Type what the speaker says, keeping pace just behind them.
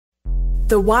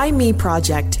The Why Me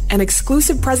Project, an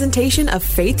exclusive presentation of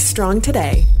Faith Strong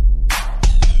Today.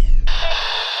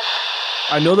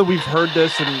 I know that we've heard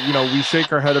this and, we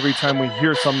shake our head every time we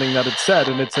hear something that it's said,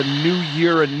 and it's a new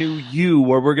year, a new you,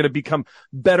 where we're going to become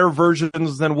better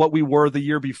versions than what we were the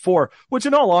year before, which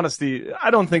in all honesty,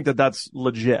 I don't think that that's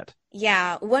legit.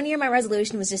 Yeah. 1 year, my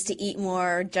resolution was just to eat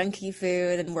more junky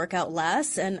food and work out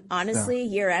less. And honestly,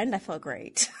 year end, I felt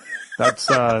great. That's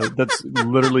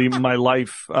literally my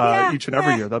life, each and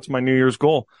every year. That's my New Year's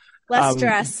goal. Less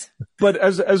stress. But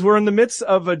as we're in the midst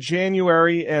of a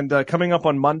January and coming up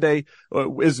on Monday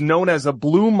is known as a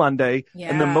Blue Monday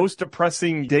and the most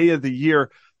depressing day of the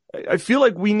year, I feel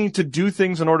like we need to do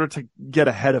things in order to get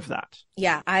ahead of that.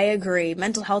 Yeah, I agree.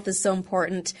 Mental health is so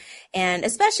important. And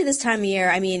especially this time of year,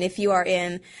 I mean, if you are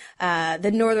in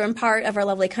the northern part of our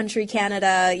lovely country,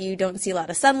 Canada, you don't see a lot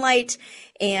of sunlight.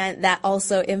 And that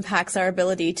also impacts our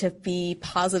ability to be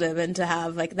positive and to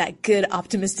have like that good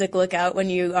optimistic look out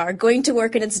when you are going to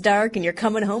work and it's dark and you're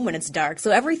coming home when it's dark. So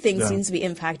everything seems to be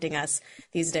impacting us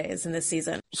these days in this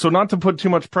season. So not to put too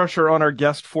much pressure on our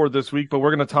guest for this week, but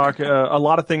we're going to talk a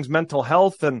lot of things, mental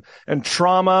health and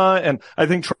trauma. And I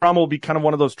think trauma will be kind of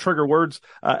one of those trigger words.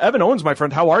 Evan Owens, my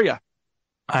friend, how are you?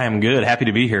 I am good. Happy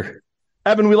to be here.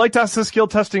 Evan, we like to ask the skill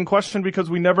testing question because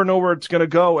we never know where it's going to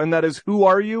go. And that is, who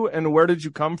are you and where did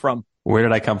you come from? Where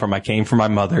did I come from? I came from my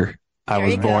mother. I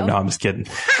was born. No, I'm just kidding.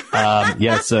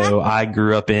 So I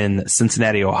grew up in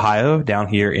Cincinnati, Ohio, down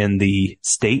here in the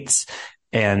States.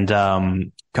 And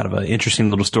kind of an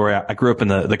interesting little story. I grew up in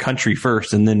the country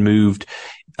first and then moved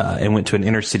and went to an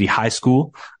inner city high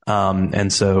school.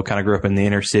 And so kind of grew up in the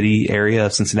inner city area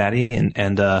of Cincinnati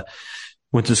and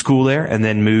went to school there and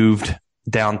then moved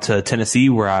down to Tennessee,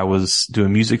 where I was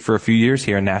doing music for a few years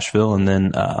here in Nashville. And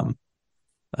then,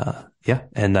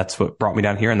 and that's what brought me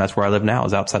down here. And that's where I live now,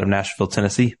 is outside of Nashville,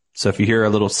 Tennessee. So if you hear a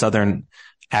little Southern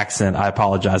accent, I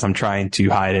apologize. I'm trying to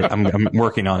hide it. I'm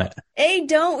working on it. Hey,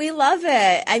 don't. We love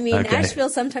it. I mean, okay. Nashville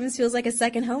sometimes feels like a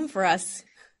second home for us.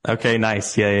 Okay,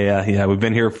 nice. Yeah. We've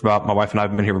been here my wife and I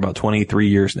have been here for about 23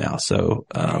 years now. So,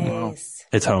 nice.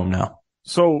 It's home now.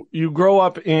 So you grow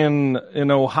up in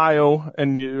Ohio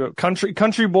and you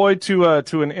country boy to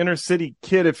an inner city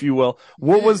kid, if you will.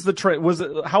 What was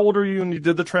how old were you when you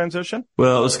did the transition?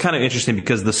 Well, it was kind of interesting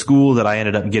because the school that I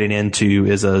ended up getting into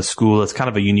is a school that's kind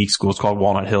of a unique school. It's called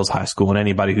Walnut Hills High School. And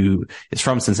anybody who is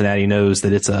from Cincinnati knows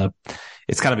that it's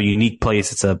kind of a unique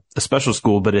place. It's a special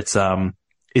school, but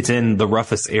it's in the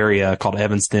roughest area called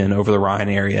Evanston, over the Rhine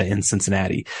area in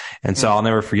Cincinnati. And so I'll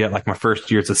never forget, like my first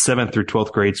year, it's a 7th through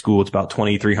 12th grade school. It's about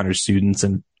 2,300 students.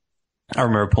 And I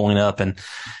remember pulling up and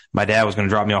my dad was going to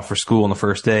drop me off for school on the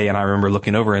first day. And I remember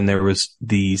looking over and there was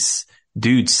these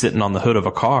dudes sitting on the hood of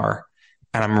a car.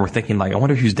 And I remember thinking, like, I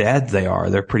wonder whose dads they are.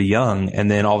 They're pretty young.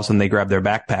 And then all of a sudden they grabbed their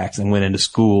backpacks and went into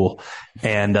school.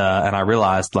 And I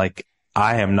realized, like,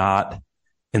 I am not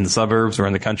in the suburbs or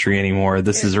in the country anymore.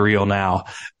 This is real now.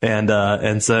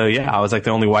 And so, I was like the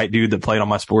only white dude that played on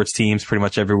my sports teams pretty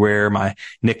much everywhere. My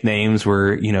nicknames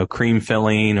were, cream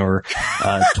filling or,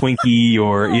 Twinkie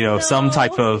or, some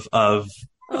type of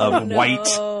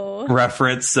white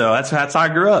reference. So that's how I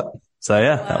grew up. So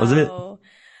that was it.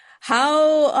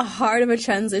 How hard of a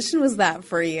transition was that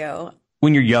for you?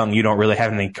 When you're young, you don't really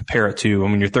have anything to compare it to.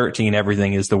 And when you're 13,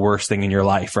 everything is the worst thing in your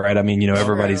life, right? I mean,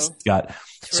 everybody's got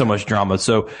so much drama.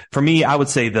 So for me, I would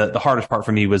say the hardest part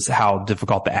for me was how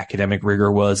difficult the academic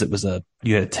rigor was. It was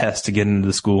you had a test to get into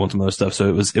the school and some other stuff. So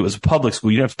it was a public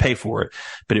school. You didn't have to pay for it,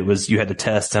 but you had to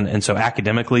test. And so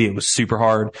academically, it was super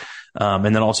hard. And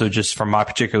then also just from my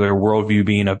particular worldview,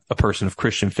 being a person of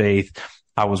Christian faith,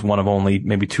 I was one of only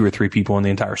maybe 2 or 3 people in the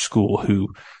entire school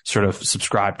who sort of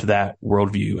subscribed to that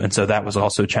worldview. And so that was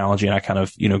also challenging. I kind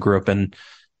of, grew up in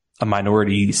a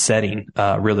minority setting,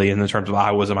 really in the terms of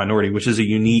I was a minority, which is a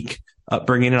unique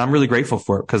upbringing. And I'm really grateful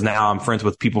for it because now I'm friends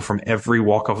with people from every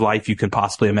walk of life you can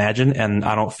possibly imagine. And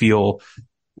I don't feel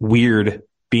weird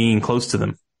being close to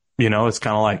them. It's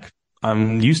kind of like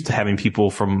I'm used to having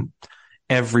people from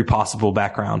every possible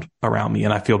background around me.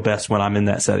 And I feel best when I'm in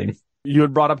that setting. You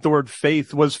had brought up the word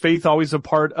faith. Was faith always a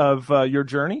part of your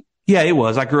journey? Yeah, it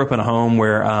was. I grew up in a home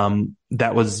where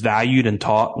that was valued and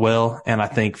taught well. And I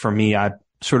think for me, I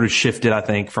sort of shifted, I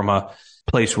think, from a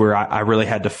place where I really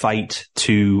had to fight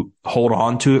to hold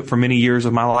on to it for many years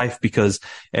of my life because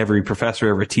every professor,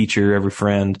 every teacher, every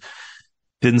friend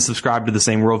didn't subscribe to the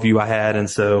same worldview I had. And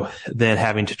so then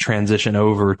having to transition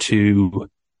over to,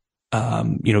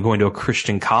 going to a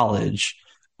Christian college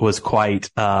was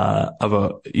quite of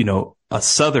a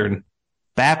Southern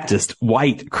Baptist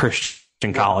white Christian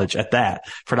college at that,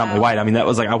 predominantly white. I mean, that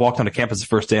was like, I walked onto campus the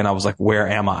first day and I was like, where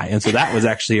am I? And so that was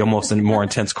actually almost a more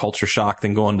intense culture shock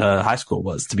than going to high school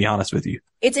was, to be honest with you.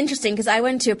 It's interesting because I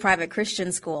went to a private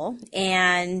Christian school,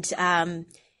 and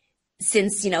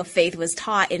since, faith was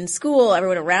taught in school,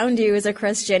 everyone around you is a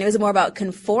Christian. It was more about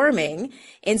conforming.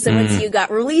 And so once you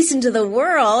got released into the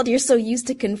world, you're so used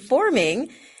to conforming.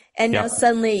 And now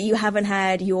suddenly you haven't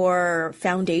had your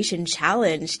foundation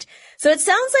challenged. So it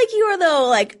sounds like you are, though,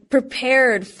 like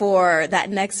prepared for that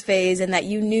next phase, and that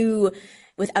you knew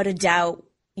without a doubt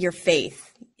your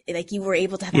faith, like you were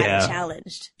able to have that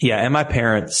challenged. Yeah. And my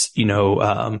parents,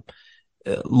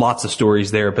 lots of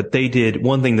stories there, but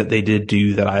one thing that they did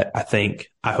do that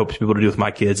I hope people to do with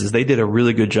my kids is they did a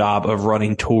really good job of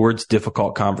running towards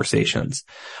difficult conversations.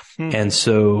 And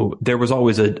so there was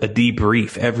always a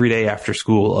debrief every day after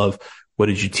school of what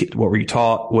were you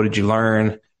taught? What did you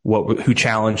learn? Who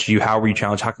challenged you? How were you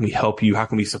challenged? How can we help you? How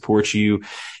can we support you?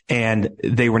 And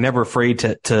they were never afraid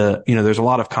to, there's a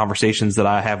lot of conversations that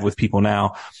I have with people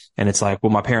now. And it's like,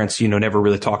 well, my parents, never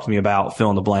really talked to me about fill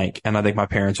in the blank. And I think my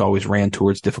parents always ran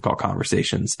towards difficult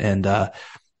conversations. And,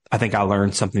 I think I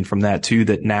learned something from that too,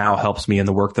 that now helps me in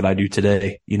the work that I do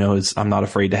today, is I'm not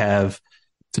afraid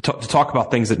to talk about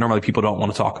things that normally people don't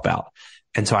want to talk about.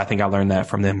 And so I think I learned that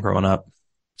from them growing up.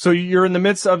 So you're in the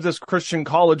midst of this Christian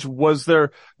college. What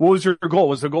was your goal?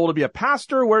 Was the goal to be a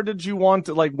pastor? Where did you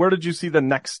see the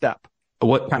next step?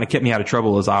 What kind of kept me out of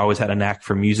trouble is I always had a knack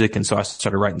for music. And so I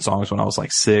started writing songs when I was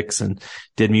like 6 and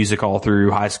did music all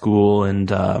through high school,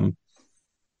 and,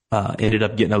 ended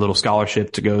up getting a little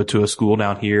scholarship to go to a school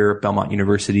down here, Belmont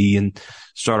University, and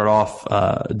started off,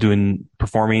 doing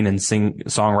performing and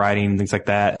songwriting, things like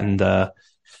that. And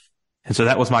so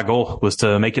that was my goal, was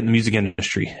to make it in the music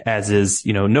industry, as is,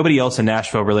 nobody else in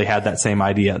Nashville really had that same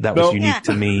idea. That was unique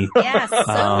to me. Yes,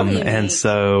 so unique. And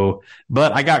so,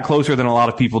 but I got closer than a lot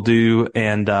of people do,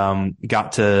 and,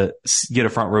 got to get a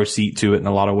front row seat to it in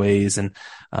a lot of ways. And,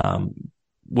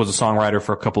 was a songwriter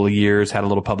for a couple of years, had a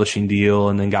little publishing deal,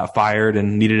 and then got fired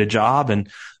and needed a job, and,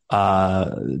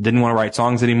 didn't want to write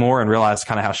songs anymore, and realized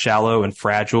kind of how shallow and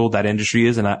fragile that industry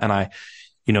is. And I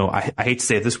hate to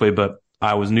say it this way, but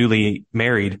I was newly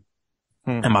married,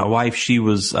 and my wife, she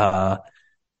was, at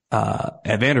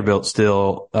Vanderbilt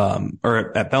still,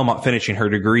 or at Belmont finishing her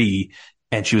degree,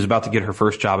 and she was about to get her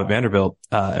first job at Vanderbilt,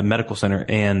 at medical center.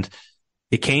 And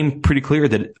it came pretty clear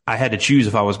that I had to choose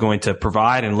if I was going to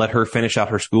provide and let her finish out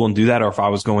her school and do that, or if I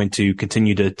was going to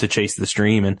continue to chase this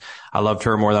dream. And I loved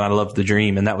her more than I loved the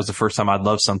dream. And that was the first time I'd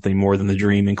loved something more than the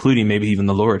dream, including maybe even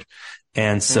the Lord.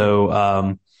 And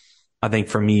so, I think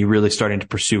for me, really starting to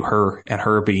pursue her, and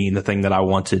her being the thing that I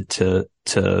wanted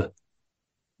to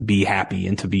be happy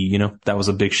and to be, that was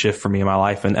a big shift for me in my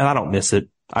life. And I don't miss it.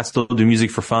 I still do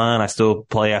music for fun. I still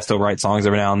play. I still write songs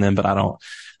every now and then, but I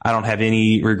don't have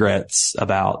any regrets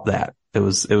about that. It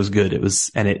was good.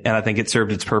 And I think it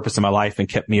served its purpose in my life and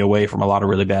kept me away from a lot of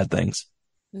really bad things.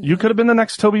 You could have been the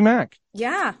next Toby Mac.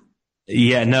 Yeah.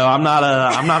 Yeah, no, I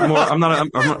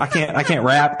can't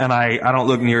rap, and I don't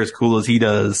look near as cool as he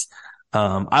does.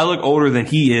 I look older than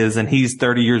he is, and he's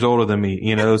 30 years older than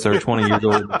me, so 20 years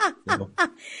older. So.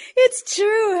 It's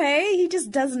true. Hey, he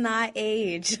just does not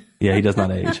age. Yeah, he does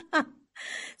not age.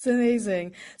 It's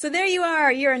amazing. So there you are.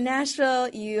 You're in Nashville.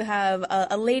 You have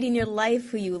a lady in your life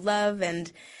who you love, and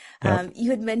you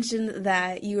had mentioned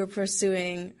that you were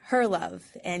pursuing her love,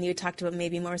 and you talked about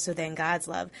maybe more so than God's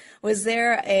love. Was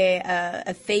there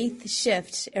a faith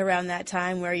shift around that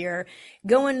time where you're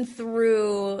going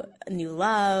through a new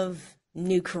love,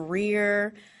 new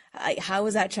career? How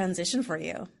was that transition for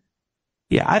you?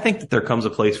 Yeah, I think that there comes a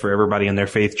place for everybody in their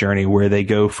faith journey where they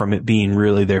go from it being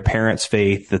really their parents'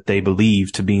 faith that they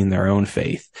believe to being their own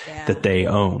faith that they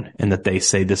own, and that they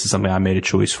say, this is something I made a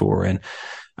choice for. And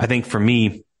I think for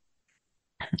me,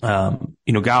 God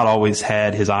always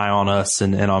had his eye on us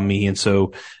and on me. And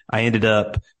so I ended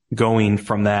up going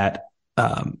from that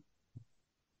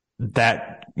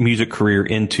music career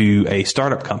into a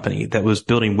startup company that was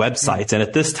building websites. And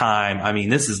at this time,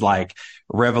 this is like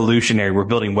revolutionary. We're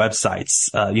building websites.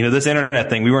 This internet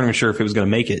thing, we weren't even sure if it was going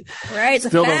to make it. Right.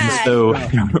 Still don't. So,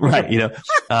 right.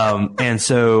 And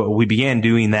so we began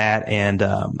doing that, and,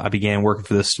 I began working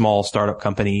for this small startup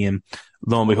company, and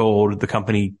lo and behold, the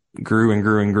company grew and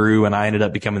grew and grew. And I ended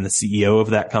up becoming the CEO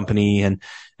of that company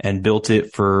and built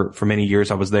it for many years.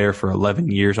 I was there for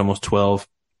 11 years, almost 12.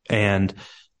 And,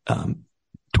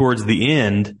 towards the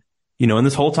end, and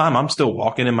this whole time I'm still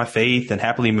walking in my faith and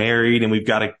happily married, and we've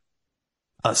got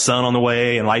a son on the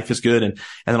way, and life is good. And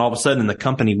then all of a sudden in the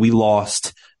company, we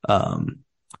lost,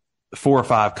 4 or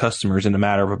 5 customers in a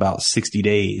matter of about 60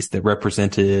 days that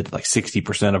represented like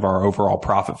 60% of our overall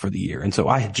profit for the year. And so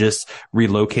I had just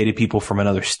relocated people from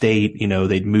another state.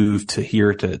 They'd moved to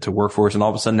here to work for us. And all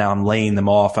of a sudden now I'm laying them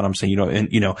off, and I'm saying,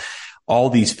 all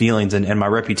these feelings, and my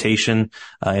reputation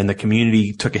in the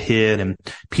community took a hit, and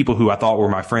people who I thought were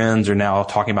my friends are now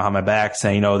talking behind my back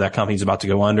saying, that company's about to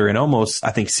go under. And almost,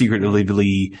 I think,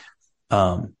 secretly,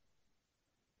 I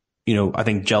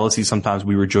think jealousy, sometimes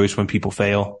we rejoice when people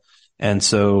fail. And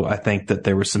so I think that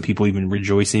there were some people even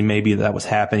rejoicing maybe that was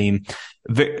happening.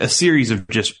 A series of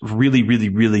just really, really,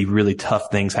 really, really tough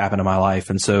things happened in my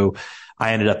life. And so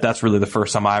that's really the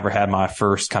first time I ever had my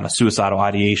first kind of suicidal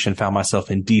ideation, found myself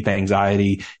in deep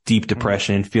anxiety, deep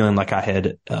depression, feeling like I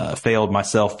had failed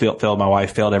myself, failed my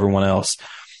wife, failed everyone else.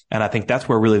 And I think that's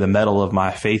where really the metal of my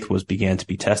faith began to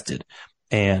be tested.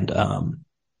 And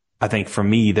I think for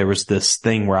me, there was this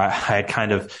thing where I had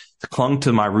kind of clung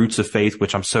to my roots of faith,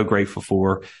 which I'm so grateful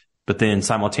for, but then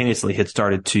simultaneously had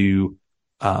started to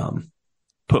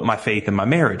put my faith in my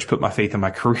marriage, put my faith in my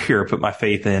career, put my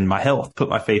faith in my health, put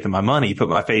my faith in my money, put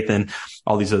my faith in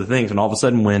all these other things. And all of a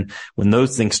sudden, when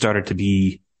those things started to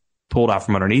be pulled out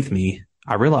from underneath me,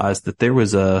 I realized that there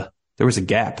was a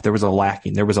gap, there was a lack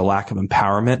of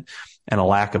empowerment and a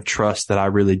lack of trust, that I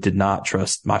really did not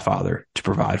trust my Father to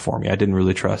provide for me. I didn't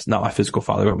really trust, not my physical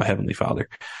father, but my heavenly Father.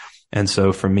 And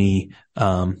so for me,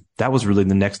 that was really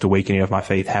the next awakening of my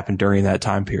faith, happened during that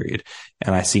time period.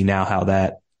 And I see now how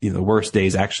that, the worst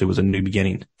days actually was a new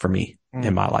beginning for me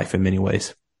in my life in many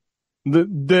ways.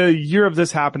 The year of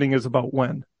this happening is about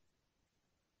when?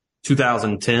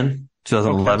 2010,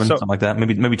 2011, something like that.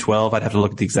 Maybe 12. I'd have to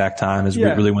look at the exact time, is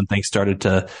really when things started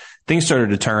to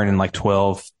turn in like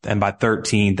 12. And by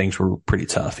 13, things were pretty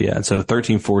tough. Yeah. And so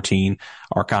 13, 14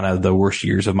 are kind of the worst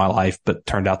years of my life, but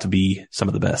turned out to be some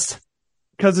of the best.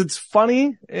 Because it's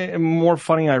funny, more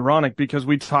funny, ironic, because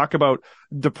we talk about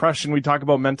depression, we talk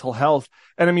about mental health.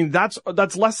 And I mean, that's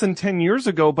less than 10 years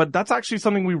ago, but that's actually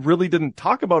something we really didn't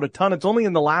talk about a ton. It's only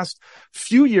in the last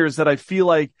few years that I feel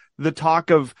like the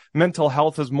talk of mental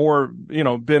health has more,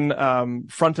 been,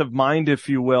 front of mind, if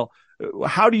you will.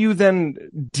 How do you then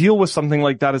deal with something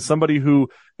like that as somebody who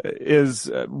is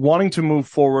wanting to move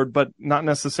forward, but not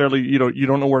necessarily, you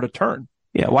don't know where to turn?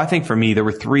 Yeah. Well, I think for me, there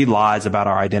were 3 lies about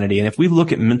our identity. And if we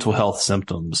look at mental health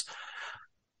symptoms,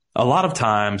 a lot of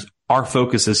times our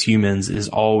focus as humans is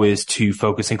always to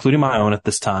focus, including my own at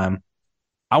this time.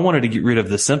 I wanted to get rid of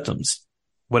the symptoms,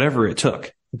 whatever it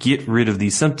took, get rid of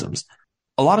these symptoms.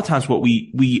 A lot of times what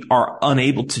we are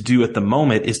unable to do at the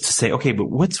moment is to say, okay, but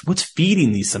what's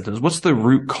feeding these symptoms? What's the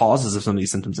root causes of some of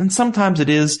these symptoms? And sometimes it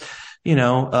is,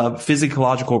 a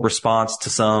physiological response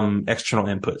to some external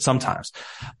input sometimes.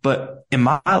 But in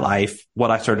my life,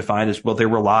 what I started to find is, there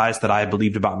were lies that I had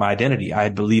believed about my identity. I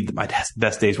had believed that my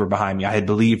best days were behind me. I had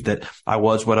believed that I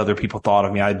was what other people thought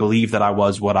of me. I had believed that I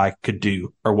was what I could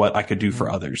do, or what I could do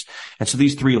for others. And so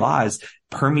these 3 lies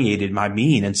permeated my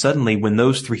being. And suddenly when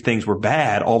those 3 things were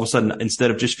bad, all of a sudden,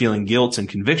 instead of just feeling guilt and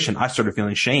conviction, I started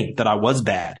feeling shame that I was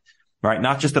bad, right?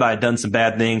 Not just that I had done some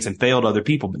bad things and failed other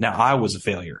people, but now I was a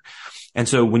failure. And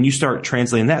so when you start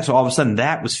translating that, so all of a sudden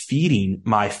that was feeding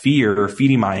my fear,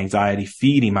 feeding my anxiety,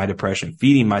 feeding my depression,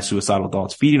 feeding my suicidal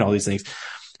thoughts, feeding all these things.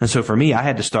 And so for me, I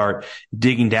had to start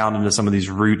digging down into some of these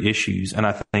root issues. And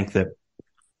I think that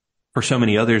for so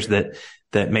many others that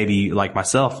maybe like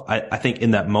myself, I think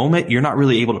in that moment, you're not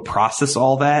really able to process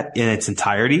all that in its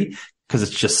entirety, because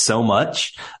it's just so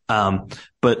much.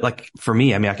 But like for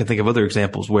me, I mean, I can think of other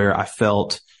examples where I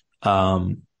felt,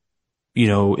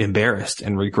 embarrassed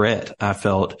and regret. I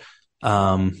felt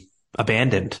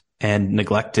abandoned and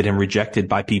neglected and rejected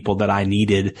by people that I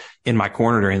needed in my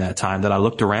corner during that time, that I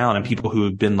looked around and people who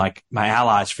had been like my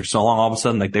allies for so long, all of a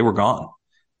sudden, like they were gone.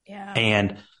 Yeah.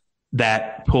 And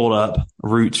that pulled up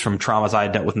roots from traumas I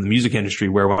had dealt with in the music industry,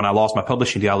 where when I lost my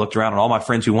publishing deal, I looked around and all my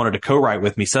friends who wanted to co-write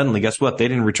with me, suddenly, guess what? They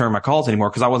didn't return my calls anymore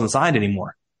because I wasn't signed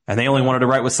anymore. And they only wanted to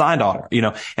write with signed author,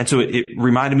 and so it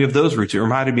reminded me of those roots. It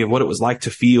reminded me of what it was like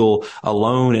to feel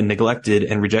alone and neglected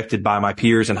and rejected by my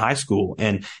peers in high school,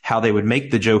 and how they would make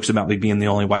the jokes about me being the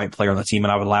only white player on the team.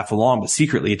 And I would laugh along, but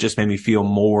secretly it just made me feel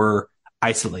more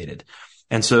isolated.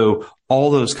 And so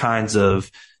all those kinds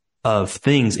of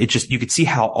things, you could see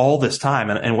how all this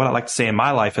time, and what I like to say in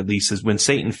my life, at least, is when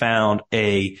Satan found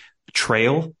a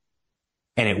trail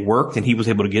and it worked and he was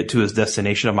able to get to his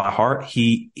destination of my heart,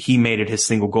 he made it his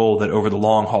single goal that over the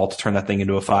long haul to turn that thing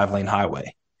into a 5-lane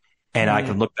highway. And I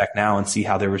can look back now and see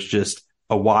how there was just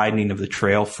a widening of the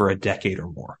trail for a decade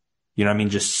or more,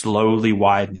 just slowly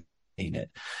widening it.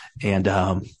 And,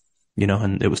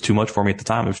 and it was too much for me at the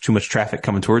time. There was too much traffic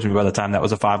coming towards me. By the time that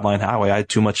was a 5-lane highway, I had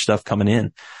too much stuff coming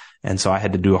in. And so I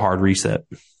had to do a hard reset.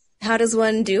 How does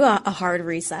one do a hard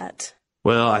reset?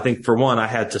 Well, I think for one, I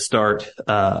had to start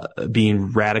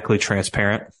being radically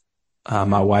transparent.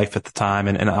 My wife at the time,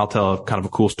 and I'll tell kind of a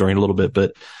cool story in a little bit,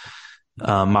 but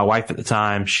my wife at the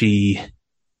time, she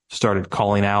started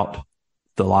calling out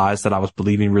the lies that I was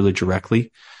believing really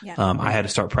directly. Yeah. I had to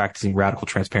start practicing radical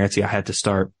transparency. I had to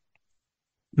start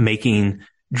making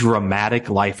dramatic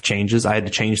life changes. I had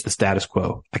to change the status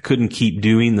quo. I couldn't keep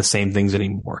doing the same things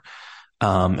anymore.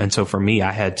 And so for me,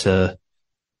 I had to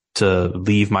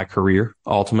leave my career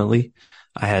ultimately.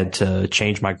 I had to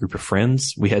change my group of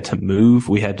friends. We had to move.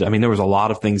 There was a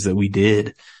lot of things that we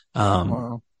did,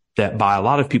 that by a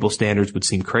lot of people's standards would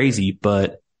seem crazy,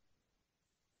 but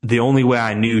the only way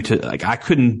I knew I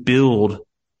couldn't build,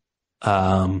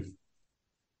 I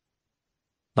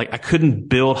couldn't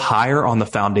build higher on the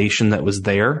foundation that was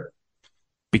there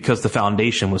because the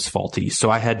foundation was faulty. So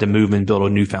I had to move and build a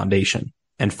new foundation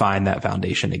and find that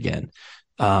foundation again.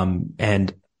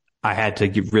 And I had to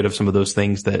get rid of some of those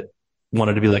things that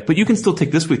wanted to be like, but you can still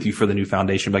take this with you for the new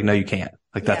foundation. Like, no, you can't.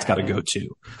 That's got to go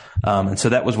too. And so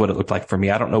that was what it looked like for me.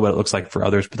 I don't know what it looks like for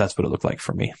others, but that's what it looked like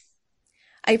for me.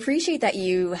 I appreciate that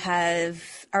you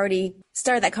have already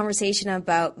started that conversation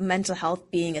about mental health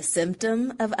being a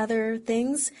symptom of other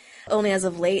things. Only as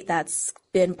of late, that's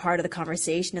been part of the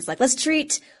conversation. It's like, let's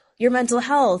treat your mental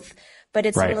health. But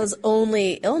it's one of those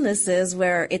only illnesses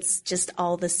where it's just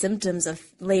all the symptoms of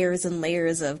layers and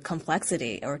layers of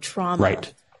complexity or trauma.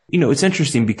 Right. It's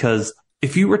interesting because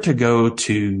if you were to go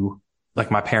to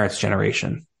like my parents'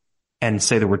 generation and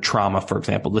say the word trauma, for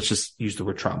example, let's just use the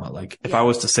word trauma. Like if I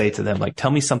was to say to them, like,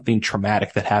 tell me something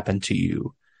traumatic that happened to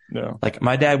you. Yeah. Like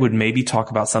my dad would maybe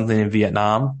talk about something in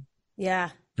Vietnam. Yeah.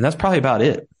 And that's probably about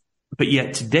it. But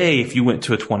yet today, if you went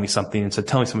to a 20 something and said,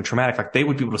 tell me something traumatic, like they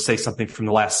would be able to say something from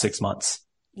the last 6 months.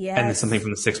 Yes. And then something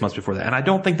from the 6 months before that. And I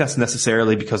don't think that's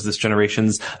necessarily because this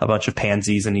generation's a bunch of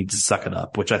pansies and needs to suck it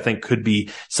up, which I think could be,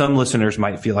 some listeners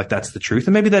might feel like that's the truth.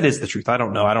 And maybe that is the truth. I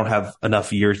don't know. I don't have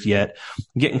enough years yet.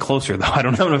 I'm getting closer though. I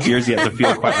don't have enough years yet to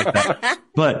feel quite like that.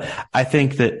 But I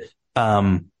think that,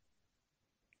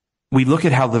 we look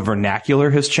at how the vernacular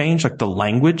has changed, like the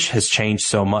language has changed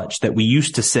so much that we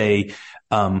used to say,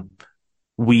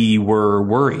 we were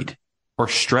worried or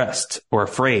stressed or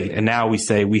afraid. And now we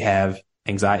say we have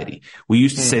anxiety. We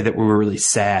used to say that we were really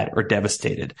sad or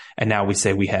devastated. And now we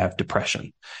say we have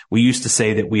depression. We used to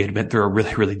say that we had been through a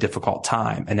really, really difficult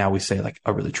time. And now we say like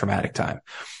a really traumatic time.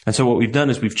 And so what we've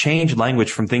done is we've changed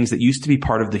language from things that used to be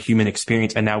part of the human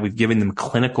experience. And now we've given them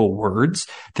clinical words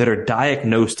that are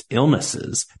diagnosed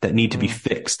illnesses that need to be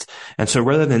fixed. And so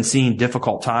rather than seeing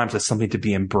difficult times as something to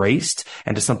be embraced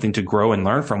and as something to grow and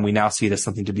learn from, we now see it as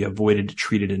something to be avoided,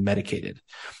 treated, and medicated.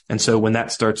 And so when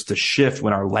that starts to shift,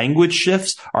 when our language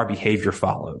shifts, our behavior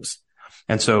follows.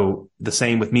 And so the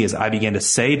same with me as I began to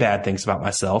say bad things about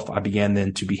myself, I began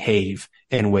then to behave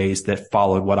in ways that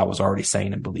followed what I was already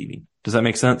saying and believing. Does that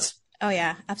make sense? Oh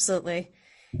yeah, absolutely.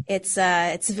 It's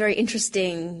a very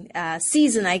interesting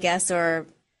season, I guess, or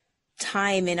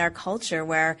time in our culture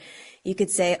where you could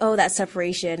say, oh, that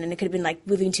separation, and it could have been like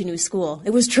moving to a new school.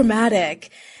 It was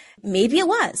traumatic. Maybe it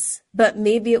was, but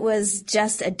maybe it was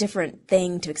just a different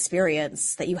thing to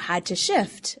experience that you had to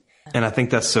shift. And I think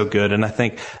that's so good. And I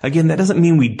think, again, that doesn't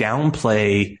mean we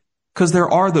downplay, because there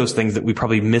are those things that we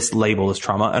probably mislabel as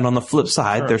trauma. And on the flip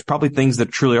side, there's probably things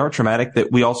that truly are traumatic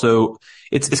that we also,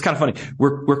 it's kind of funny.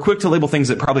 We're quick to label things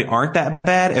that probably aren't that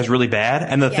bad as really bad.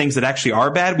 And the things that actually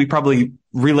are bad, we probably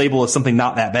relabel as something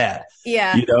not that bad.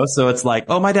 Yeah. So it's like,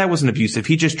 oh, my dad wasn't abusive.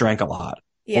 He just drank a lot.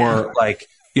 Yeah. Or like,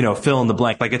 fill in the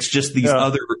blank. Like it's just these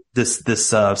this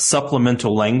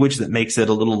supplemental language that makes it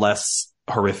a little less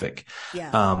horrific.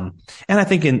 Yeah. And I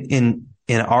think in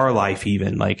our life,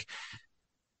 even like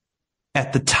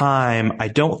at the time, I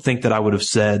don't think that I would have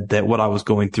said that what I was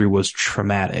going through was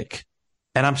traumatic.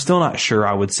 And I'm still not sure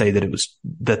I would say that it was,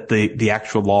 that the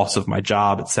actual loss of my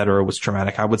job, et cetera, was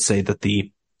traumatic. I would say that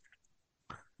the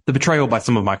betrayal by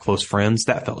some of my close friends,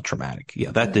 that felt traumatic.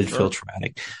 Yeah, that did feel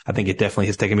traumatic. I think it definitely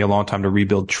has taken me a long time to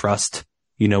rebuild trust,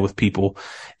 with people.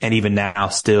 And even now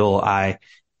still,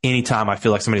 anytime I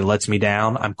feel like somebody lets me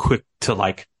down, I'm quick to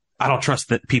like, I don't trust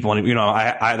that people,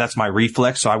 I that's my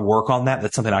reflex. So I work on that.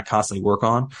 That's something I constantly work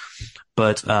on.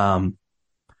 But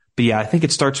yeah, I think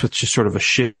it starts with just sort of a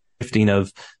shifting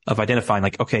of identifying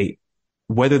like, okay,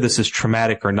 whether this is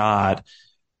traumatic or not,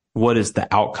 what is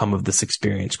the outcome of this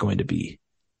experience going to be?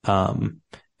 And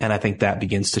I think that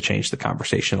begins to change the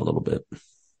conversation a little bit.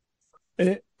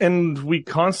 And we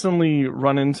constantly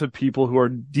run into people who are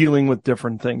dealing with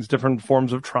different things, different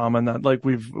forms of trauma, and that, like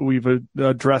we've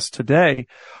addressed today.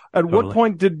 At Totally. what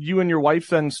point did you and your wife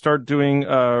then start doing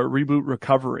Reboot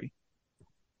Recovery?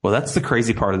 Well, that's the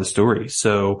crazy part of the story.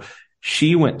 So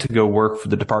she went to go work for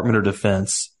the Department of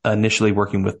Defense, initially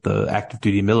working with the active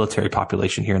duty military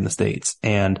population here in the States.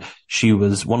 And she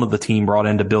was one of the team brought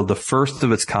in to build the first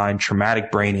of its kind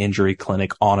traumatic brain injury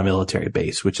clinic on a military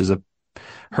base, which is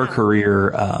her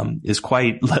career, is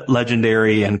quite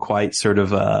legendary and quite sort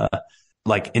of,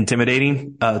 like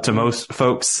intimidating, to most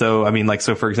folks. So, I mean, like,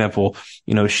 so for example,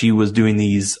 she was doing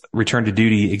these return to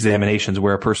duty examinations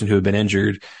where a person who had been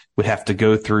injured would have to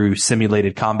go through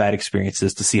simulated combat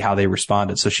experiences to see how they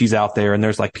responded. So she's out there and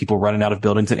there's like people running out of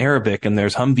buildings in Arabic and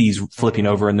there's Humvees flipping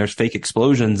over and there's fake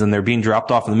explosions and they're being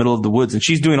dropped off in the middle of the woods. And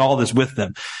she's doing all this with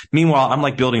them. Meanwhile, I'm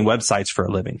like building websites for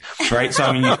a living, right? So,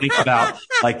 I mean, you think about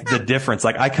like the difference.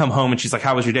 Like I come home and she's like,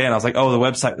 how was your day? And I was like, oh, the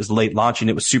website was late launching.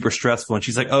 It was super stressful. And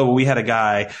she's like, oh, well, we had a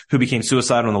guy who became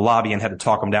suicidal in the lobby and had to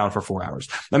talk him down for 4 hours.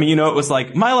 I mean, it was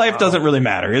like, my life doesn't really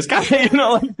matter. It's kind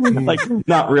of, like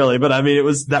not really, but I mean,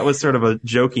 that was sort of a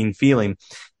joking feeling.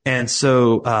 And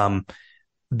so,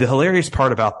 the hilarious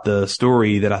part about the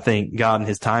story that I think God and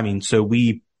his timing. So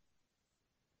we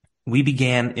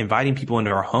began inviting people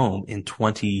into our home in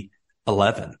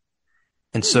 2011.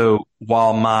 And so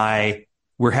while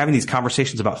we're having these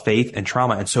conversations about faith and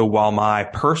trauma. And so while my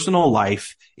personal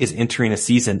life is entering a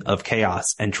season of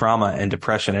chaos and trauma and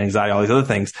depression and anxiety, all these other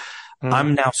things,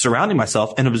 I'm now surrounding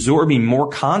myself and absorbing more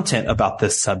content about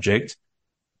this subject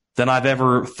than I've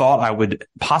ever thought I would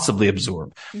possibly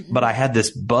absorb. Mm-hmm. But I had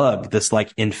this bug, this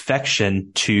like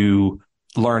infection to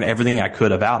learn everything I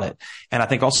could about it. And I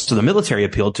think also the military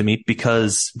appealed to me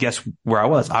because guess where I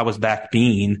was? I was back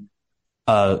being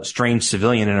a strange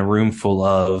civilian in a room full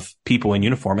of people in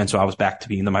uniform. And so I was back to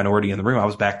being the minority in the room. I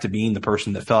was back to being the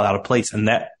person that felt out of place. And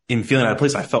that in feeling out of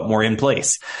place, I felt more in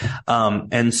place.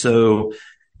 And so,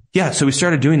 yeah, so we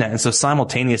started doing that. And so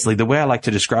simultaneously, the way I like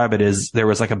to describe it is there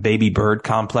was like a baby bird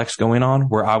complex going on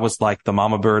where I was like the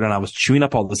mama bird and I was chewing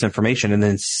up all this information and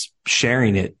then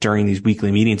sharing it during these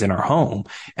weekly meetings in our home.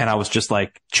 And I was just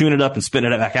like chewing it up and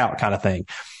spitting it back out kind of thing.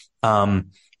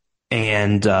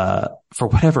 And for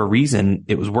whatever reason,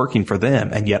 it was working for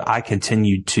them. And yet I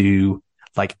continued to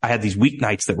I had these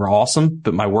weeknights that were awesome,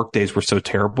 but my work days were so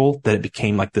terrible that it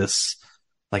became like this,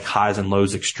 like highs and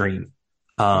lows extreme.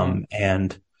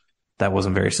 And that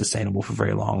wasn't very sustainable for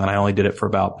very long. And I only did it for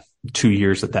about 2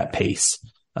 years at that pace,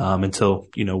 until,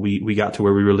 we got to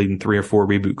where we were leading 3 or 4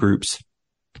 reboot groups,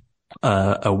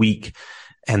 a week.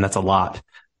 And that's a lot.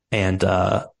 And,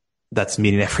 that's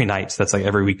meeting every night. So that's like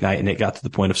every weeknight. And it got to the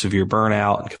point of severe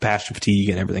burnout and compassion fatigue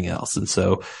and everything else. And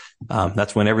so,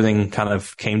 that's when everything kind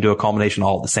of came to a culmination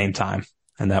all at the same time.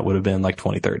 And that would have been like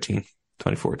 2013,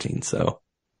 2014. So.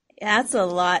 That's a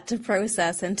lot to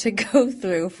process and to go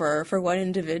through for one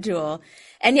individual.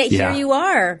 And yet here you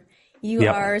are. You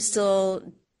are still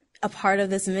a part of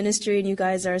this ministry and you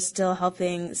guys are still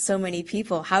helping so many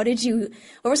people. What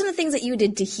were some of the things that you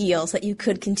did to heal so that you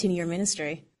could continue your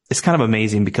ministry? It's kind of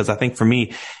amazing because I think for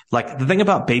me, like the thing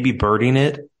about baby birding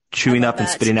it, chewing up and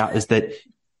spitting out is that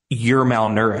you're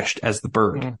malnourished as the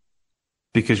bird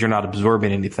because you're not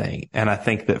absorbing anything. And I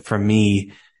think that for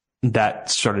me, that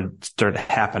started to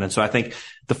happen. And so I think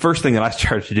the first thing that I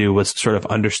started to do was sort of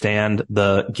understand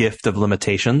the gift of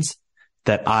limitations,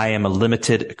 that I am a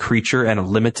limited creature and a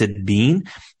limited being,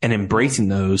 and embracing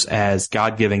those as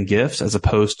God-given gifts as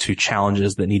opposed to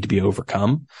challenges that need to be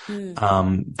overcome,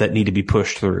 that need to be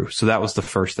pushed through. So that was the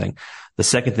first thing. The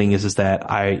second thing is that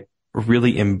I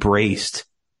really embraced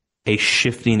a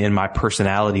shifting in my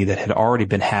personality that had already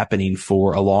been happening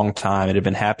for a long time. It had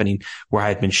been happening where I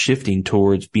had been shifting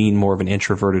towards being more of an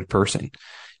introverted person.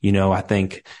 I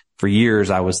think for years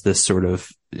I was this sort of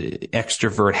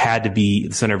extrovert, had to be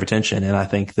the center of attention. And I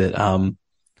think that,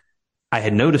 I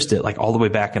had noticed it like all the way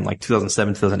back in like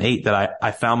 2007, 2008, that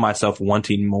I found myself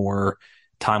wanting more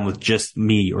time with just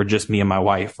me or just me and my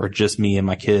wife or just me and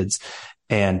my kids,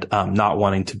 and, not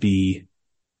wanting to be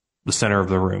the center of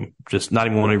the room, just not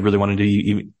even really wanting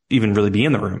to even really be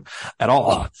in the room at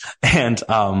all. And,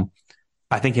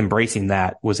 I think embracing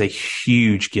that was a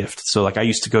huge gift. So like I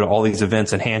used to go to all these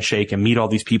events and handshake and meet all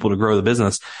these people to grow the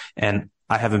business. And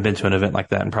I haven't been to an event like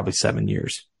that in probably 7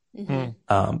 years. And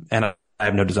I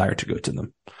have no desire to go to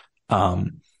them.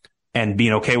 And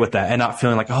being okay with that and not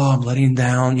feeling like, oh, I'm letting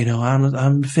down,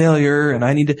 I'm a failure and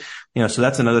I need to, so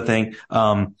that's another thing.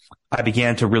 I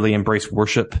began to really embrace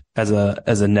worship as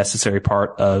a necessary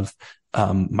part of,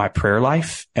 my prayer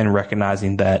life, and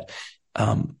recognizing that,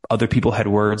 other people had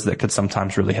words that could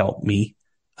sometimes really help me.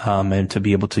 and to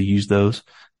be able to use those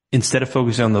instead of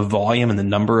focusing on the volume and the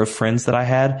number of friends that I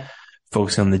had,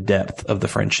 focusing on the depth of the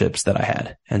friendships that I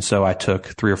had. And so I took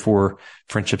 3 or 4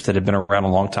 friendships that had been around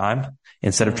a long time.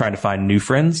 Instead of trying to find new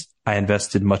friends, I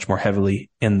invested much more heavily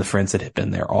in the friends that had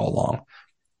been there all along.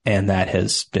 And that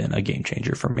has been a game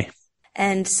changer for me.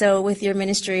 And so with your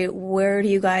ministry, where do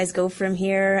you guys go from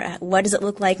here? What does it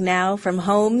look like now from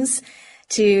homes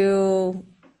to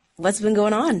what's been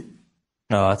going on?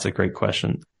 Oh, that's a great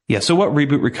question. Yeah. So what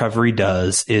Reboot Recovery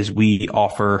does is we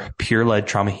offer peer-led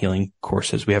trauma healing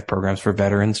courses. We have programs for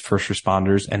veterans, first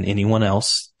responders, and anyone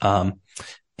else.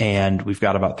 And we've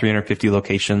got about 350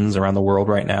 locations around the world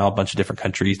right now, a bunch of different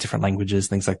countries, different languages,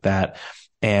 things like that.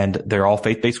 And they're all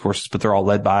faith-based courses, but they're all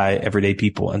led by everyday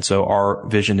people. And so our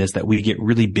vision is that we get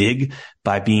really big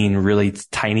by being really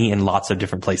tiny in lots of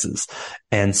different places.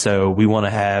 And so we want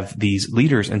to have these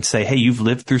leaders and say, hey, you've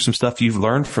lived through some stuff. You've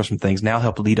learned from some things. Now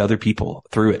help lead other people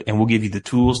through it. And we'll give you the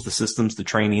tools, the systems, the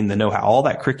training, the know-how, all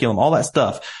that curriculum, all that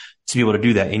stuff to be able to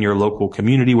do that in your local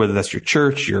community, whether that's your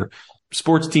church, your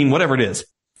sports team, whatever it is.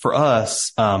 For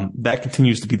us, that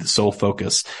continues to be the sole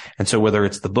focus. And so whether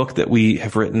it's the book that we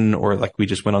have written or like we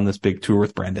just went on this big tour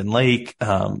with Brandon Lake,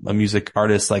 a music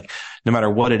artist, like no matter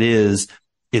what it is,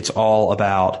 it's all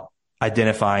about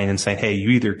identifying and saying, hey, you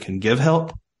either can give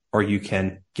help or you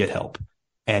can get help.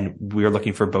 And we're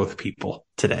looking for both people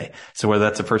today. So whether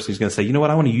that's a person who's going to say, you know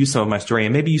what, I want to use some of my story.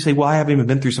 And maybe you say, well, I haven't even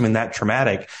been through something that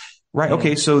traumatic. Right.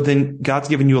 Okay. So then God's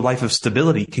given you a life of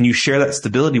stability. Can you share that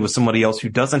stability with somebody else who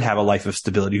doesn't have a life of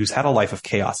stability, who's had a life of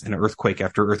chaos and earthquake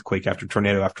after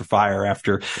tornado, after fire,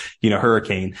 after,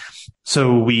 hurricane?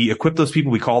 So we equip those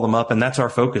people, we call them up, and that's our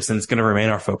focus, and it's going to remain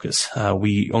our focus.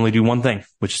 We only do one thing,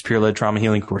 which is peer-led trauma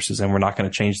healing courses, and we're not going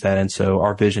to change that. And so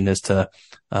our vision is to,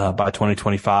 by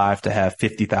 2025, to have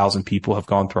 50,000 people have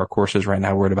gone through our courses. Right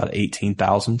now we're at about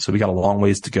 18,000. So we got a long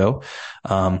ways to go.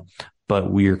 But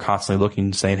we are constantly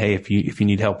looking, saying, hey, if you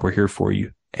need help, we're here for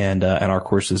you. And our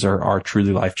courses are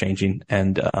truly life changing.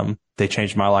 And, they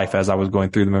changed my life as I was going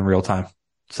through them in real time.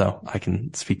 So I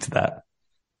can speak to that.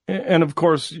 And of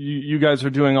course, you guys are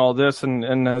doing all this.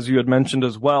 And as you had mentioned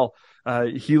as well,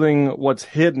 Healing What's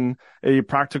Hidden, a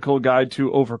practical guide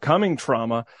to overcoming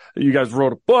trauma. You guys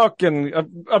wrote a book. And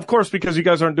of course, because you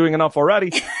guys aren't doing enough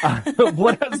already,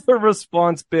 what has the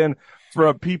response been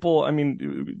for people? I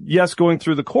mean, yes, going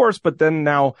through the course, but then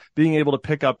now being able to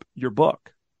pick up your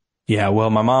book. Yeah, well,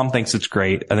 my mom thinks it's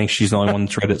great. I think she's the only one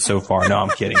that's read it so far. No, I'm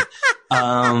kidding.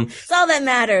 It's all that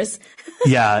matters.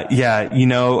 Yeah.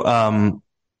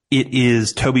 It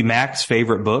is Toby Mack's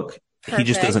favorite book. Perfect. He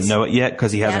just doesn't know it yet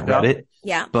because he hasn't read it.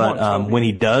 Yeah. But when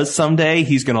he does someday,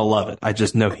 he's going to love it. I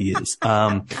just know he is.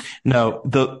 No,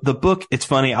 the book, it's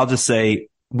funny. I'll just say,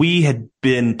 we had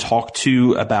been talked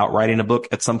to about writing a book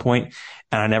at some point,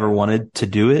 and I never wanted to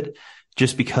do it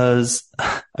just because,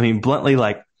 I mean, bluntly,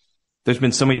 like, there's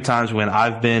been so many times when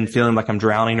I've been feeling like I'm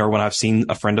drowning, or when I've seen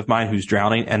a friend of mine who's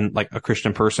drowning and like a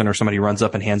Christian person or somebody runs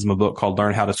up and hands him a book called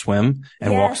Learn How to Swim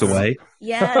and walks away.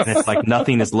 Yes. And it's like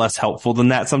nothing is less helpful than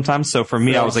that sometimes. So for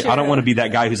me, I was like, I don't want to be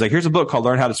that guy who's like, here's a book called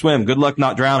Learn How to Swim. Good luck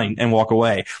not drowning, and walk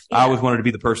away. Yeah. I always wanted to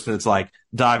be the person that's like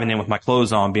diving in with my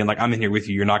clothes on, being like, I'm in here with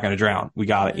you. You're not going to drown. We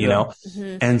got it, you know?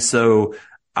 Mm-hmm. And so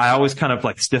I always kind of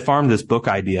like stiff armed this book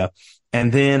idea.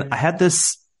 And then I had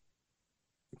this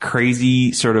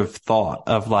crazy sort of thought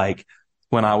of like,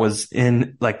 when I was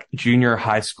in like junior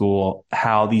high school,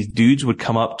 how these dudes would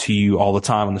come up to you all the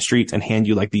time on the streets and hand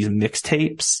you like these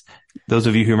mixtapes. Those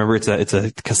of you who remember, it's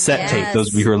a cassette tape. Those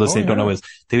of you who are listening don't know what it is.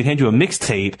 They would hand you a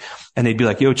mixtape and they'd be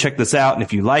like, yo, check this out. And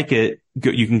if you like it,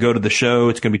 you can go to the show.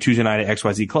 It's going to be Tuesday night at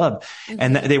XYZ Club. Mm-hmm.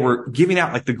 And they were giving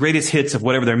out like the greatest hits of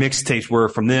whatever their mixtapes were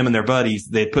from them and their buddies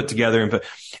they had put together.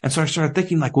 And so I started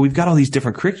thinking like, well, we've got all these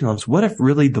different curriculums. What if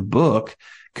really the book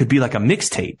could be like a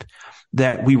mixtape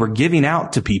that we were giving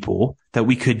out to people that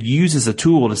we could use as a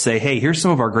tool to say, hey, here's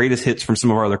some of our greatest hits from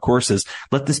some of our other courses.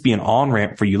 Let this be an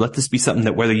on-ramp for you. Let this be something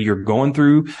that whether you're going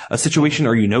through a situation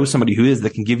or you know somebody who is,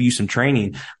 that can give you some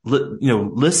training,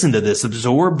 listen to this,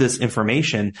 absorb this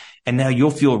information, and now you'll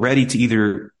feel ready to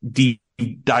either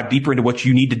dive deeper into what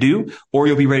you need to do, or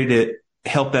you'll be ready to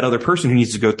help that other person who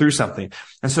needs to go through something.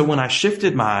 And so when I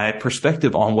shifted my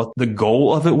perspective on what the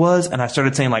goal of it was, and I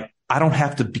started saying like, I don't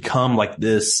have to become like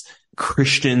this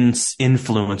Christian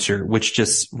influencer, which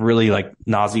just really like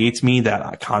nauseates me,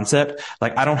 that concept.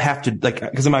 Like, I don't have to, like,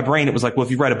 because in my brain, it was like, well,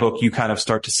 if you write a book, you kind of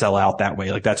start to sell out that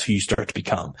way. Like, that's who you start to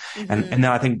become. Mm-hmm. And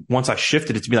now I think once I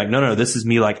shifted it to be like, no, this is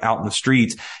me like out in the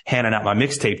streets, handing out my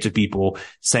mixtape to people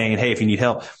saying, hey, if you need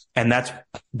help. And that's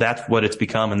what it's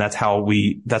become. And that's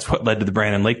what led to the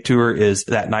Brandon Lake tour. Is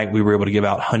that night we were able to give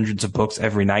out hundreds of books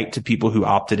every night to people who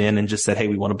opted in and just said, hey,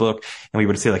 we want a book. And we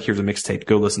would say, like, here's a mixtape,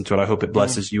 go listen to it. I hope it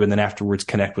blesses you. And then afterwards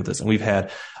connect with us. And we've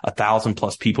had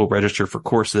 1,000+ people register for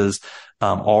courses,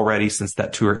 already since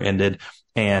that tour ended.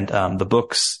 And, the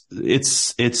books,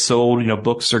 it's sold,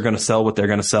 books are going to sell what they're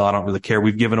going to sell. I don't really care.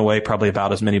 We've given away probably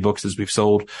about as many books as we've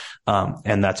sold.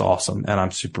 And that's awesome. And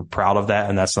I'm super proud of that.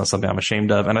 And that's not something I'm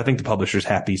ashamed of. And I think the publisher's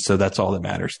happy. So that's all that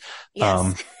matters.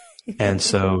 Yes. And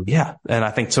so, yeah. And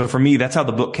I think so for me, that's how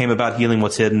the book came about, Healing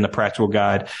What's Hidden, a practical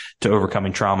guide to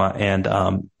overcoming trauma.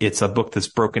 And, it's a book that's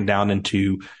broken down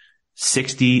into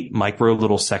 60 micro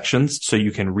little sections. So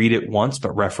you can read it once,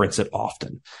 but reference it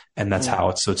often. And that's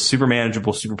how so it's super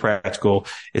manageable, super practical.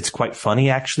 It's quite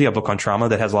funny, actually. A book on trauma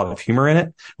that has a lot of humor in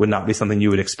it would not be something you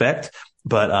would expect.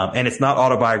 But, and it's not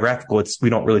autobiographical.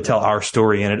 We don't really tell our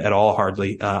story in it at all,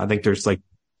 hardly. I think there's like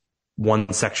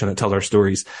one section that tells our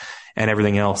stories, and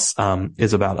everything else,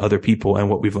 is about other people and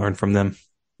what we've learned from them.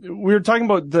 We were talking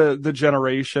about the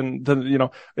generation,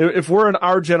 if we're in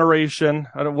our generation,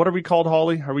 what are we called,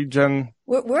 Holly? Are we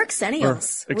We're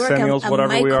Xennials. Xennials,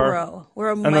 whatever we are. We're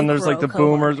a and then there's like the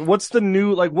boomers. What's the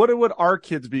new, what would our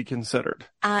kids be considered?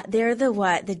 They're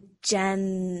the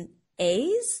Gen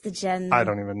A's? The Gen... I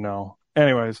don't even know.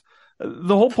 Anyways,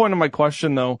 the whole point of my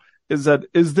question though, is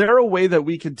there a way that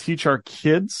we could teach our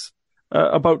kids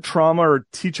about trauma, or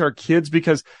teach our kids,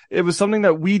 because it was something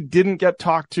that we didn't get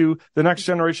talked to. The next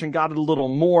generation got it a little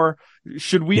more.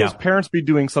 Should we as parents be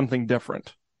doing something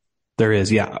different? There is.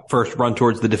 Yeah. First, run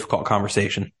towards the difficult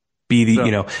conversation.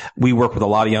 We work with a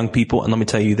lot of young people, and let me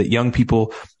tell you that young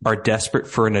people are desperate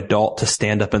for an adult to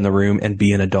stand up in the room and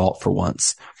be an adult for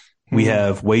once. We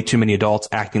have way too many adults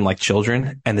acting like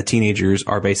children, and the teenagers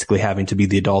are basically having to be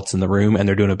the adults in the room, and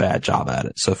they're doing a bad job at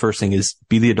it. So the first thing is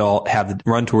be the adult,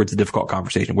 run towards the difficult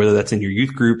conversation, whether that's in your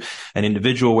youth group, an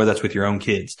individual, whether that's with your own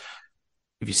kids.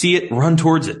 If you see it, run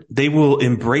towards it. They will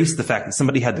embrace the fact that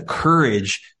somebody had the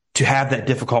courage to have that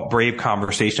difficult, brave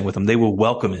conversation with them. They will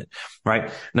welcome it,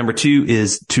 right? Number 2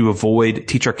 is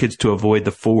teach our kids to avoid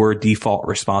the 4 default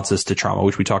responses to trauma,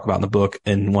 which we talk about in the book.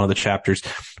 In one of the chapters,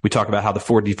 we talk about how the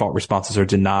 4 default responses are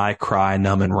deny, cry,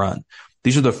 numb, and run.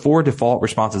 These are the 4 default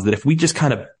responses that if we just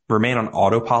kind of remain on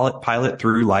autopilot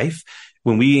through life,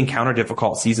 when we encounter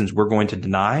difficult seasons, we're going to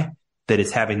deny that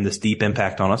it's having this deep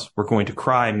impact on us. We're going to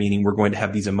cry, meaning we're going to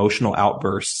have these emotional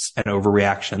outbursts and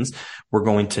overreactions. We're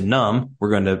going to numb. We're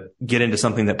going to get into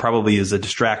something that probably is a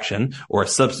distraction or a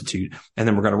substitute. And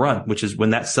then we're going to run, which is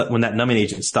when that numbing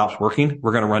agent stops working,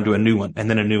 we're going to run to a new one, and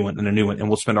then a new one, and a new one. And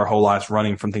we'll spend our whole lives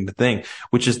running from thing to thing,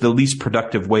 which is the least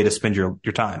productive way to spend your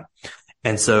time.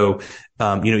 And so,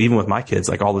 even with my kids,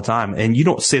 like all the time, and you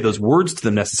don't say those words to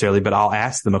them necessarily, but I'll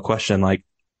ask them a question like,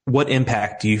 what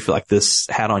impact do you feel like this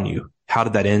had on you? How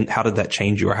did that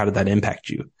change you, or how did that impact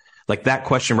you? Like that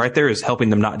question right there is helping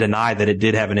them not deny that it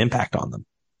did have an impact on them.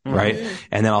 Right.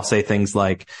 And then I'll say things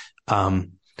like, how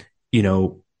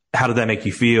did that make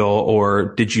you feel?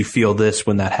 Or did you feel this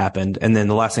when that happened? And then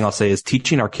the last thing I'll say is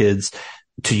teaching our kids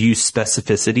to use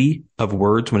specificity of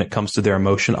words when it comes to their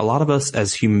emotion. A lot of us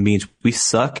as human beings, we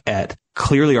suck at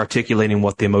clearly articulating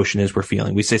what the emotion is we're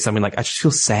feeling. We say something like, I just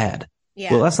feel sad.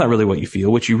 Yeah. Well, that's not really what you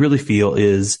feel. What you really feel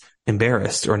is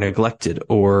embarrassed or neglected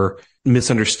or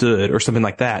misunderstood or something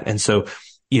like that. And so,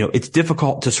 it's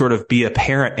difficult to sort of be a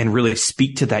parent and really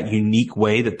speak to that unique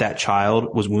way that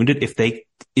child was wounded if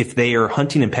they are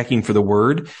hunting and pecking for the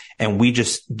word, and we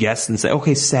just guess and say,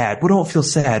 okay, sad. We don't feel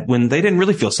sad, when they didn't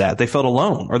really feel sad. They felt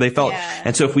alone, or they felt,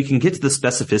 and so if we can get to the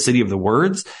specificity of the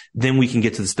words, then we can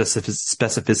get to the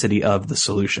specificity of the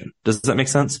solution. Does that make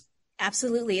sense?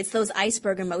 Absolutely. It's those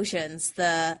iceberg emotions.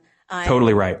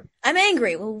 Totally right. I'm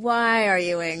angry. Well, why are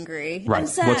you angry? Right. I'm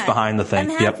sad. What's behind the thing?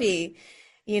 I'm happy. Yep.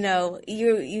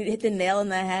 You hit the nail on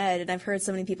the head. And I've heard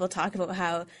so many people talk about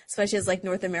how, especially as like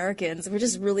North Americans, we're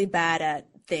just really bad at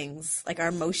things like our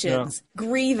emotions,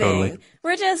 grieving. Totally.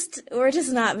 We're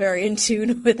just not very in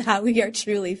tune with how we are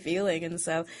truly feeling. And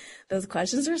so those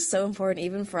questions are so important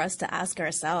even for us to ask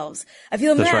ourselves. I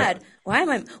feel mad.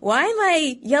 Right. Why am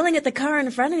I yelling at the car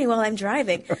in front of me while I'm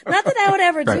driving? Not that I would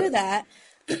ever do that.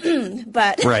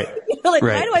 But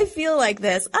why do I feel like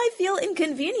this? I feel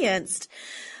inconvenienced.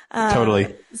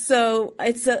 Totally. So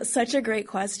it's such a great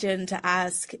question to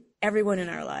ask everyone in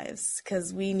our lives,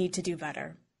 because we need to do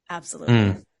better.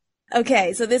 Absolutely.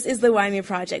 Okay. So this is the Why Me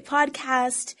Project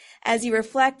podcast. As you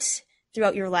reflect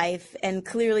throughout your life, and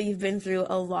clearly you've been through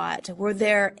a lot, were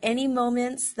there any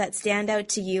moments that stand out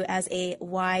to you as a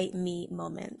why me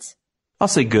moment? I'll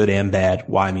say good and bad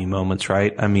why me moments,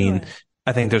 right? I mean,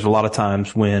 I think there's a lot of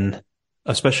times when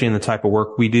especially in the type of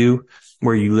work we do,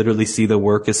 where you literally see the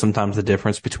work is sometimes the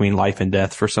difference between life and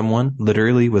death for someone,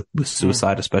 literally with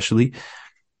suicide, especially.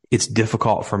 It's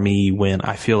difficult for me when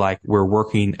I feel like we're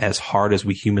working as hard as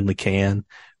we humanly can.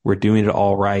 We're doing it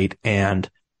all right. And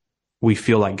we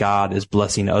feel like God is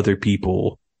blessing other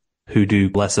people who do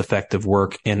less effective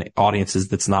work in audiences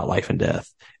that's not life and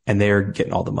death. And they're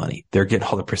getting all the money. They're getting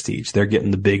all the prestige. They're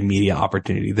getting the big media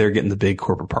opportunity. They're getting the big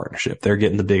corporate partnership. They're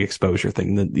getting the big exposure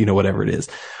thing, whatever it is.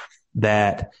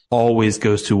 That always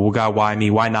goes to, well, God, why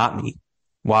me? Why not me?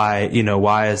 Why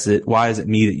is it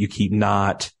me that you keep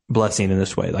not blessing in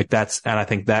this way? Like and I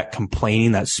think that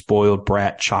complaining, that spoiled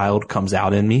brat child comes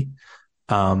out in me.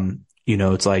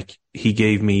 It's like he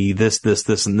gave me this,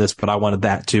 and this, but I wanted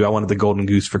that too. I wanted the golden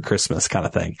goose for Christmas kind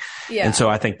of thing. Yeah. And so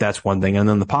I think that's one thing. And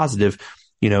then the positive,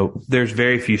 there's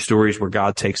very few stories where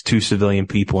God takes two civilian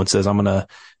people and says, I'm going to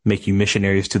make you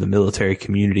missionaries to the military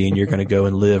community, and you're going to go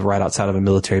and live right outside of a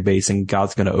military base, and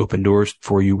God's going to open doors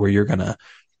for you where you're going to,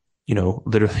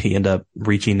 literally end up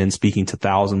reaching and speaking to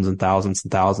thousands and thousands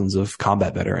and thousands of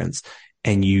combat veterans,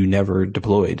 and you never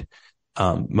deployed.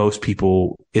 Most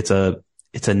people, it's a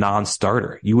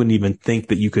non-starter. You wouldn't even think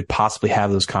that you could possibly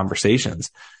have those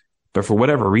conversations. But for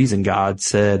whatever reason, God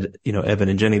said, Evan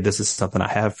and Jenny, this is something I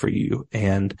have for you,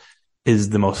 and is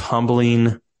the most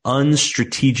humbling,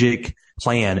 unstrategic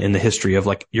plan in the history of,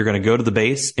 like, you're going to go to the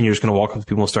base and you're just going to walk up to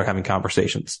people and start having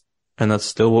conversations. And that's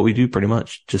still what we do pretty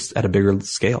much, just at a bigger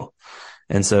scale.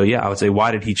 And so, yeah, I would say,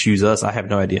 why did he choose us? I have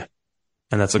no idea.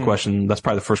 And that's a question. That's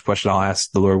probably the first question I'll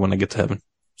ask the Lord when I get to heaven.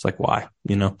 It's like, why,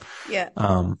 Yeah.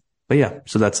 But yeah,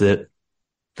 so that's it.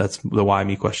 That's the why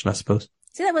me question, I suppose.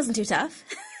 See, that wasn't too tough.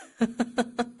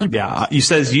 Yeah. You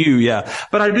says you. Yeah.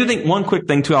 But I do think one quick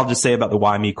thing too, I'll just say about the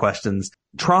why me questions.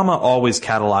 Trauma always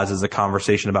catalyzes a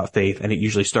conversation about faith. And it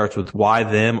usually starts with why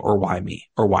them or why me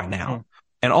or why now.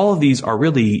 And all of these are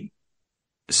really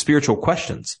spiritual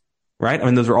questions, right? I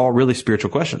mean, those are all really spiritual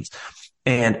questions.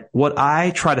 And what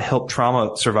I try to help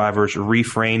trauma survivors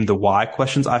reframe the why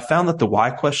questions, I found that the why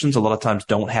questions a lot of times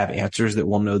don't have answers that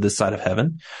we'll know this side of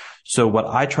heaven. So what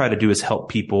I try to do is help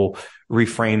people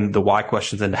reframe the why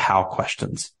questions into how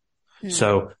questions.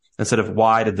 So instead of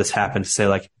why did this happen, to say,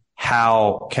 like,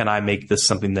 how can I make this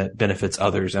something that benefits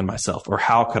others and myself? Or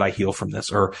how could I heal from this?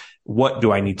 Or what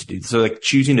do I need to do? So, like,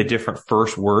 choosing a different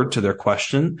first word to their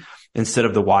question instead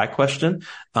of the why question,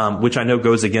 which I know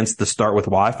goes against the start with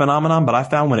why phenomenon. But I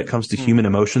found when it comes to human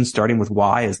emotions, starting with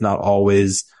why is not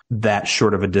always that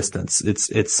short of a distance.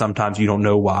 It's sometimes you don't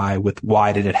know why with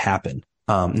why did it happen?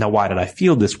 Now, why did I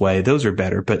feel this way? Those are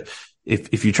better. But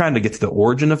if you're trying to get to the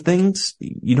origin of things,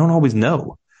 you don't always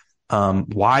know.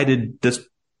 Why did this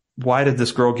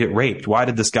girl get raped? Why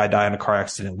did this guy die in a car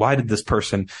accident? Why did this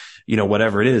person,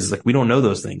 whatever it is, like, we don't know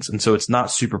those things. And so it's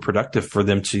not super productive for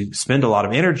them to spend a lot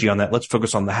of energy on that. Let's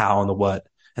focus on the how and the what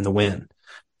and the when.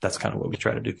 That's kind of what we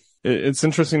try to do. It's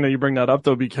interesting that you bring that up,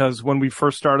 though, because when we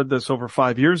first started this over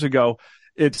 5 years ago,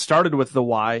 it started with the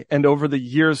why, and over the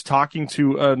years, talking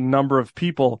to a number of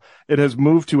people, it has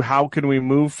moved to how can we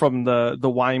move from the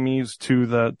why me's to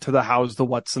the hows, the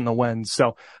what's, and the when's.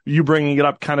 So you bringing it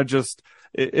up kind of just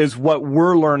is what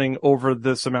we're learning over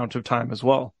this amount of time as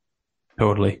well.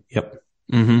 Totally. Yep.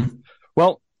 Mm-hmm.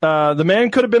 Well, the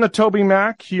man could have been a Toby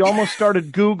Mac. He almost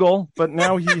started Google, but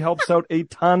now he helps out a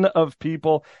ton of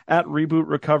people at Reboot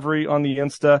Recovery on the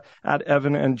Insta, at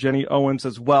Evan and Jenny Owens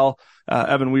as well.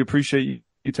 Evan, we appreciate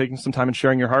you taking some time and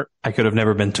sharing your heart. I could have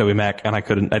never been Toby Mac, and I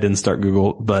didn't start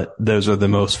Google, but those are the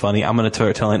most funny. I'm going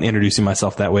to tell and introducing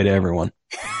myself that way to everyone.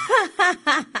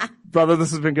 Brother,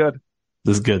 this has been good.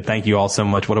 This is good. Thank you all so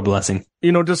much. What a blessing.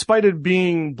 Despite it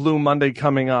being Blue Monday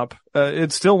coming up,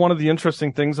 it's still one of the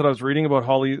interesting things that I was reading about,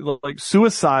 Holly. Like,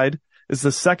 suicide is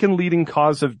the second leading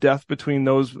cause of death between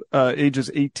those ages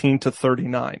 18 to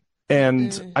 39.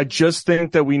 And I just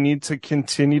think that we need to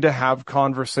continue to have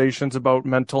conversations about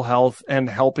mental health and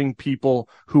helping people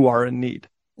who are in need.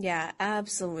 Yeah,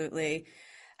 absolutely.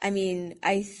 I mean,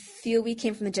 I feel we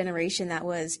came from the generation that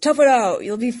was tough it out,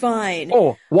 you'll be fine.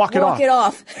 Oh, walk it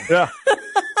off. Yeah.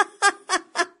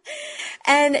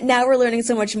 And now we're learning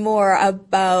so much more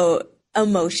about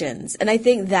emotions. And I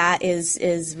think that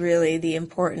is really the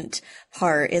important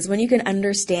part, is when you can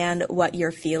understand what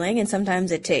you're feeling. And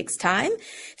sometimes it takes time.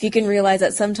 If you can realize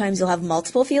that sometimes you'll have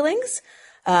multiple feelings.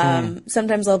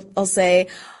 Sometimes I'll say,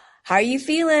 how are you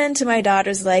feeling? To my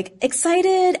daughter's like,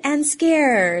 excited and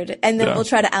scared. And then we'll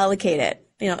try to allocate it.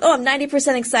 I'm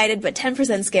 90% excited, but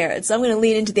 10% scared. So I'm going to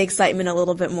lean into the excitement a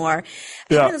little bit more.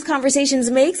 Having those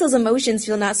conversations makes those emotions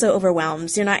feel not so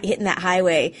overwhelmed. So you're not hitting that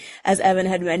highway, as Evan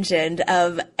had mentioned,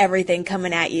 of everything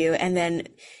coming at you. And then,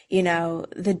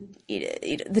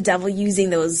 the devil using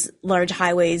those large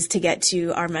highways to get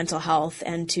to our mental health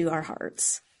and to our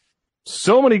hearts.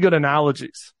 So many good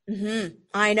analogies. Mm-hmm.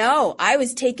 I know. I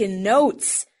was taking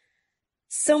notes.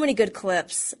 So many good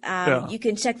clips. You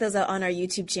can check those out on our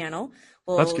YouTube channel.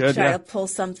 We'll try to pull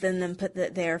something and put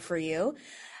that there for you.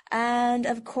 And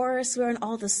of course, we're on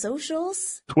all the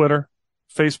socials. Twitter,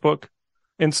 Facebook,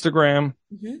 Instagram.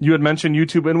 Mm-hmm. You had mentioned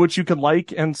YouTube, in which you can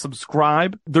like and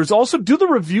subscribe. There's also do the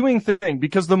reviewing thing,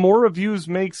 because the more reviews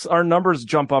makes our numbers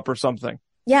jump up or something.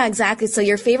 Yeah, exactly. So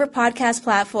your favorite podcast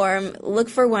platform, look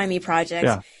for Why Me Project.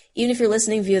 Yeah. Even if you're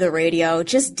listening via the radio,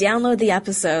 just download the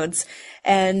episodes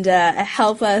and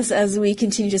help us as we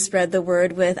continue to spread the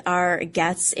word with our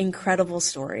guests' incredible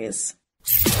stories.